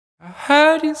I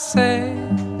heard you say,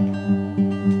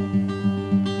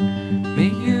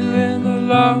 meet you in the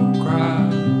long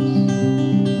grass,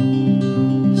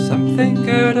 something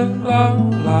good at long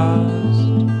last.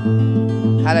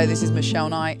 Hello, this is Michele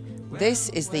Knight. This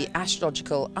is the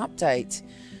astrological update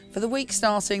for the week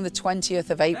starting the 20th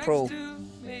of April.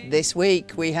 This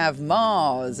week we have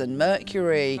Mars and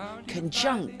Mercury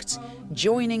conjunct,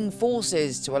 joining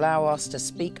forces to allow us to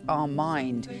speak our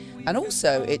mind. And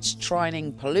also it's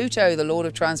trining Pluto, the Lord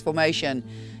of Transformation,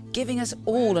 giving us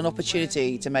all an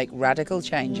opportunity to make radical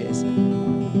changes.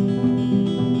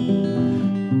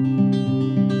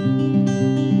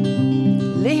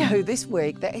 Leo, this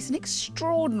week there is an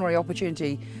extraordinary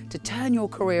opportunity to turn your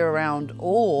career around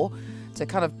or to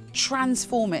kind of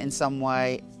transform it in some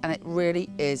way, and it really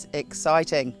is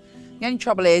exciting. The only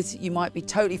trouble is you might be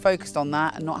totally focused on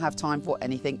that and not have time for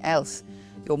anything else.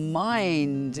 Your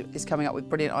mind is coming up with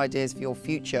brilliant ideas for your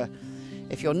future.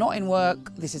 If you're not in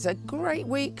work, this is a great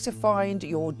week to find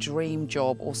your dream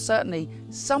job, or certainly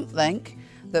something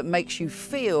that makes you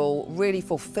feel really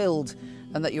fulfilled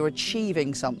and that you're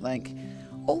achieving something.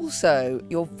 Also,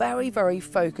 you're very, very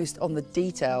focused on the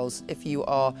details. If you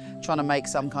are trying to make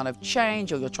some kind of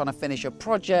change or you're trying to finish a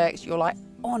project, you're like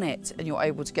on it and you're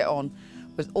able to get on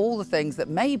with all the things that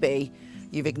maybe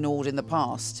you've ignored in the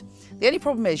past. The only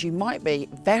problem is you might be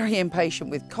very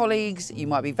impatient with colleagues, you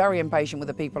might be very impatient with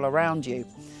the people around you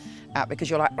because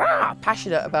you're like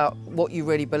passionate about what you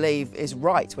really believe is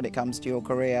right when it comes to your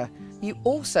career. You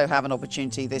also have an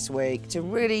opportunity this week to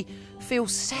really feel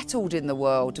settled in the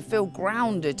world, to feel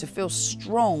grounded, to feel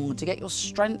strong, to get your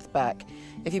strength back.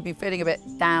 If you've been feeling a bit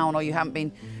down or you haven't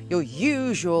been your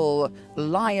usual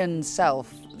lion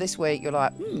self, this week you're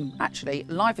like, actually,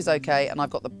 life is okay and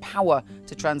I've got the power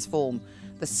to transform.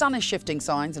 The sun is shifting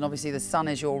signs, and obviously the sun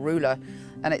is your ruler,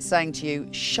 and it's saying to you,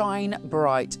 shine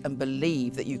bright and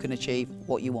believe that you can achieve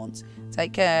what you want.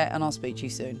 Take care, and I'll speak to you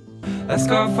soon. Let's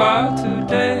go far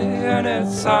today and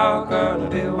it's all gonna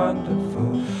be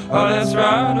wonderful. Oh, let's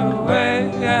run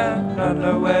away and not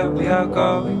know where we are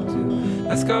going to.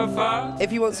 Let's go far.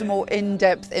 If you want some more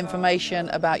in-depth information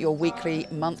about your weekly,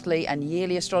 monthly and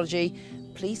yearly astrology,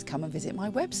 please come and visit my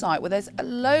website where there's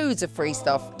loads of free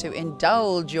stuff to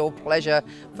indulge your pleasure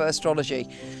for astrology.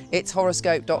 It's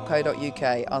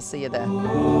horoscope.co.uk. I'll see you there.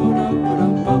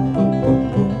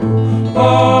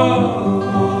 Oh